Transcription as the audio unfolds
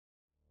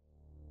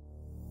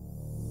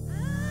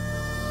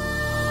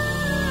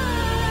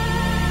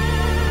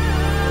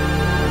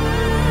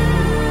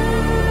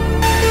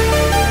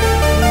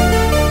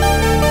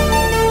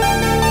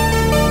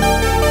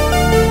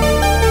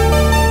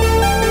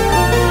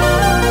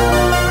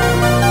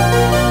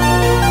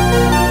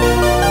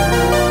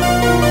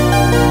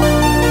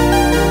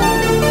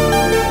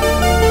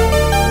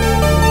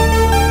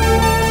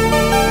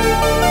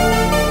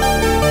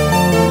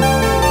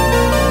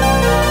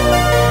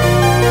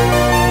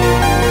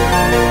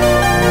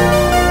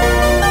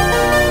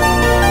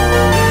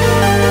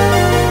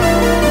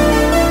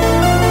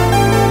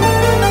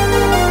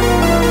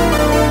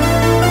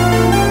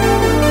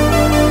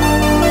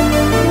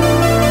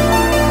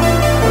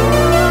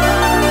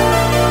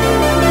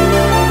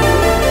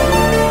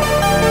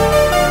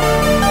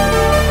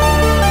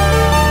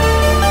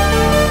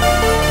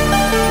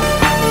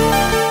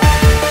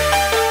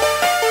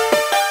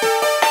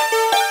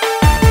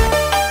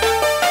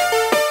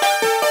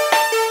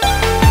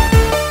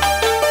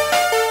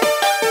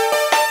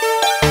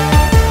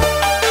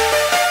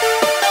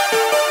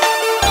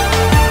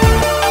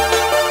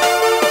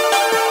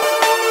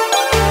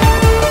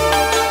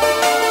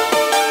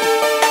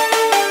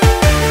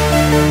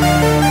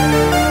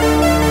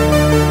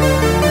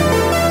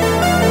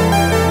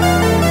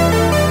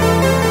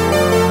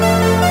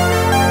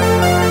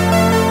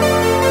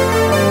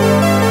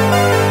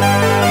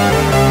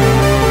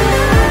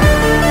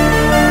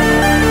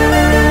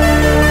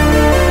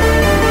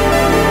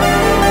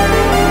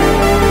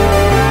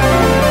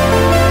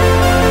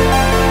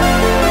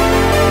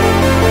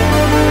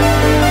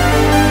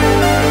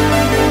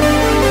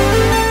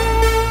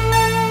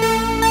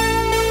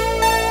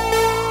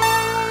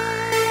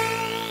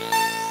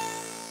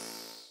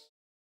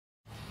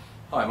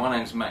Hi, my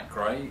name's Matt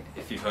Gray.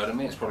 If you've heard of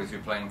me, it's probably through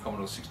playing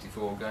Commodore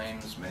 64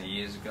 games many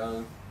years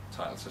ago.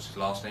 Titles such as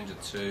Last Ninja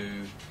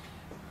 2,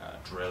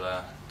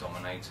 Driller,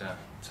 Dominator,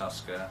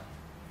 Tusker,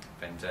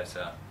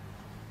 Vendetta.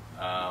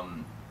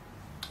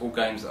 All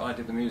games that I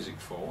did the music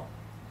for.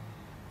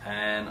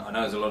 And I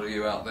know there's a lot of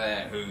you out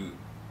there who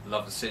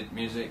love the SID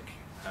music,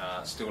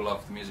 still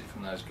love the music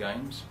from those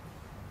games.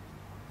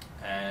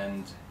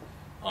 And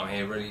I'm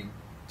here really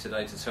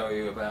today to tell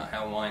you about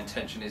how my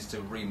intention is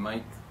to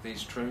remake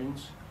these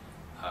tunes,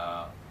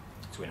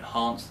 to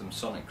enhance them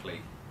sonically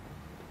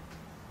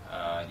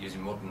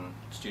using modern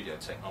studio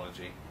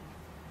technology,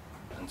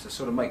 and to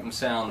sort of make them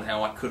sound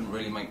how I couldn't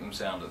really make them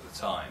sound at the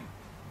time,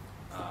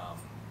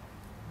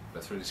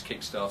 but through this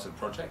Kickstarter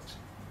project.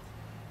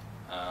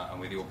 And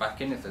with your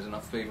backing, if there's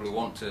enough people who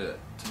want to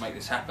make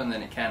this happen,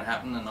 then it can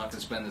happen, and I can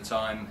spend the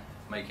time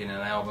making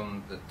an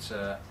album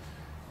that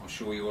I'm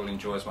sure you all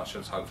enjoy as much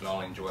as hopefully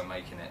I'll enjoy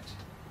making it.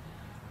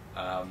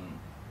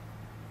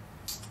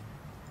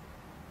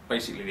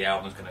 Basically the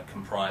album's going to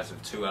comprise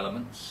of two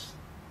elements.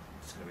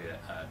 It's going to be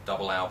a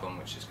double album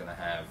which is going to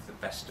have the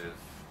best of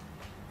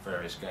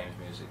various games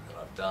music that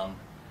I've done,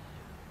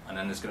 and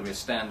then there's going to be a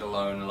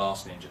standalone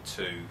Last Ninja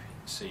 2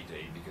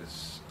 CD,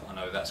 because I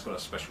know that's got a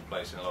special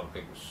place in a lot of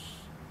people's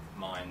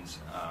minds.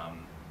 I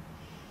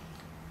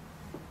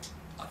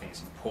think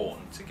it's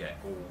important to get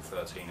all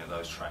 13 of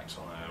those tracks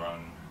on their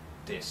own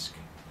disc,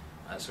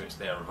 so it's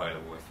there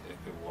available if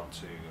people want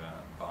to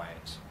buy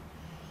it.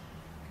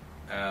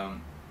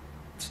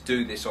 To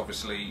do this,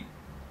 obviously,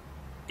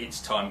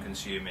 it's time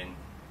consuming,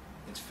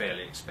 it's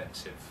fairly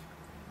expensive.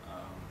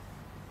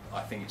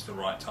 I think it's the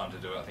right time to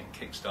do it. I think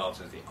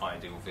Kickstarter is the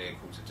ideal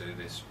vehicle to do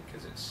this,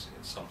 because it's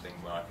something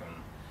where I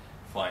can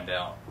find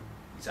out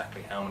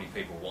exactly how many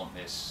people want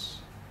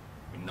this,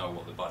 we know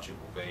what the budget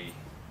will be,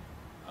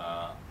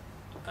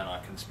 and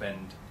I can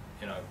spend,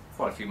 you know,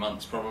 quite a few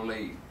months,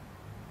 probably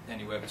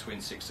anywhere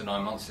between 6 to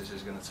 9 months this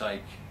is going to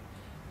take,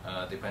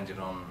 depending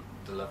on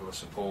the level of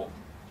support,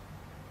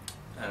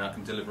 and I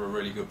can deliver a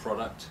really good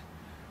product.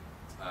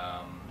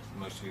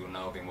 Most of you will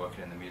know I've been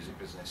working in the music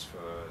business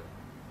for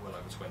well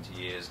over 20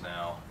 years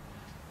now.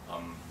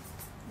 I'm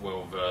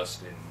well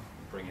versed in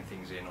bringing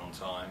things in on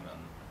time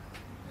and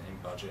in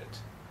budget.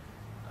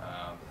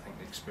 I think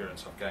the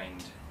experience I've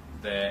gained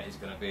there is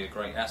going to be a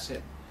great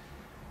asset,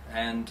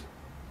 and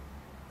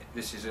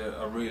this is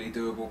a really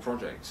doable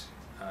project.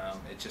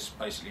 It's just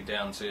basically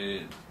down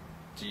to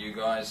you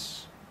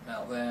guys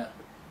out there.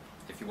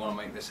 If you want to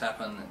make this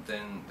happen,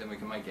 then we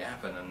can make it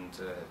happen. And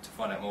to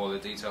find out more of the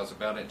details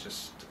about it,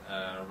 just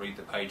read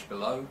the page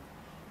below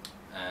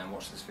and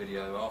watch this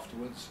video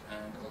afterwards,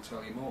 and it'll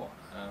tell you more.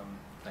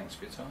 Thanks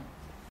for your time.